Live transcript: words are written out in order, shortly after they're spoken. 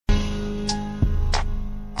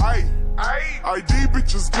these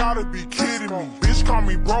bitches gotta be kidding me. Bitch call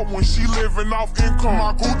me broke when she living off income.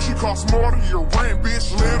 My Gucci cost more than your rent,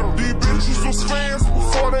 bitch, literal. These bitches was fans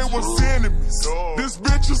before they was enemies. This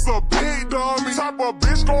bitch is a big dummy. Type of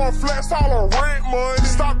bitch gon' flex all her rent money.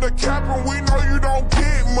 Stop the capping, we know you don't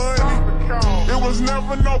get money. It was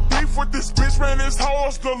never no beef with this bitch, man. This hoe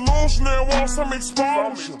is delusional and want some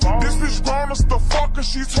exposure. This bitch grown as the fuck, cause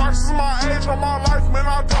she twice as my age on my life, man.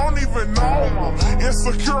 I don't even know.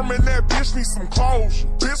 Insecure, man, that bitch needs some closure.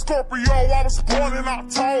 Bitch Scorpio, I was born in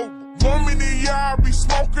October. 1 minute, yeah, I be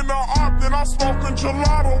smoking the op, then I'm smoking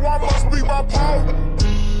gelato. I must be bipolar.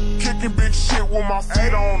 Kicking big shit with my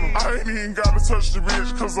feet on her. I ain't even gotta touch the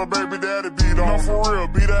bitch, cause her baby daddy beat on her. No, for real,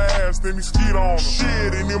 beat her ass, then he skeet on her.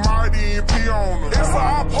 Shit, and he might even pee on her. It's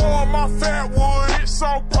I pour my fat wood. It's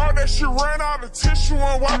so burnt that she ran out of tissue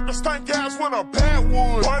and wiped the stank ass with a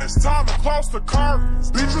backwood. But it's time to close the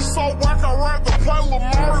curtains. Bitch is so whack, I'd rather play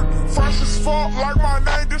Lamar. Fresh as fuck, like my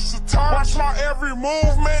name, this a turn. Watch my every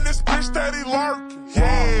move, man, this bitch steady lurking.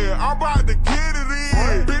 Yeah, I'm about to get it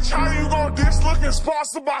in. Bitch, how you gon' diss looking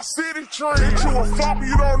sponsored by City Tree? Bitch, you a flop,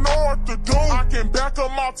 you don't know what to do. I can back up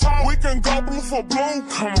my top, we can go blue for blue.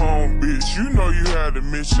 Come on, bitch, you know you had to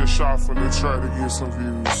miss your shot for the try to get some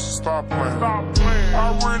views. Stop playing. Stop playing.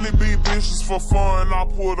 I really beat bitches for fun. I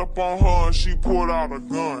pulled up on her and she pulled out a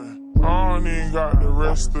gun. I don't even got the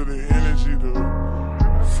rest of the energy to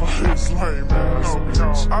for this lame ass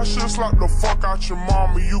bitch. I should slap the fuck out your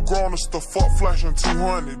mama. You grown as the fuck, flashing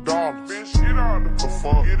 $200. Bitch, get out of the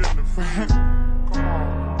fuck. Get in the face. Come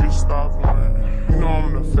on, bitch, stop playing. You know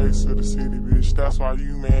I'm the face of the city, bitch. That's why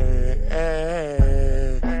you mad.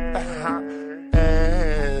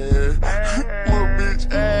 Little bitch,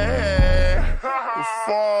 the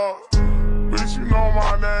fuck. Bitch, you know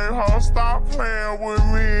my name, ho. Stop playing with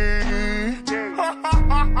me.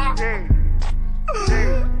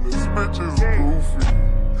 This bitch is goofy.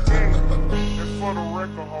 And for the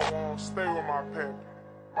record, ho, I won't stay with my pet.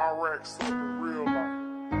 My racks in real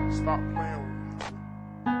life. Stop playing with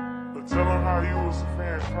me. But tell him how you was a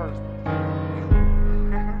fan first.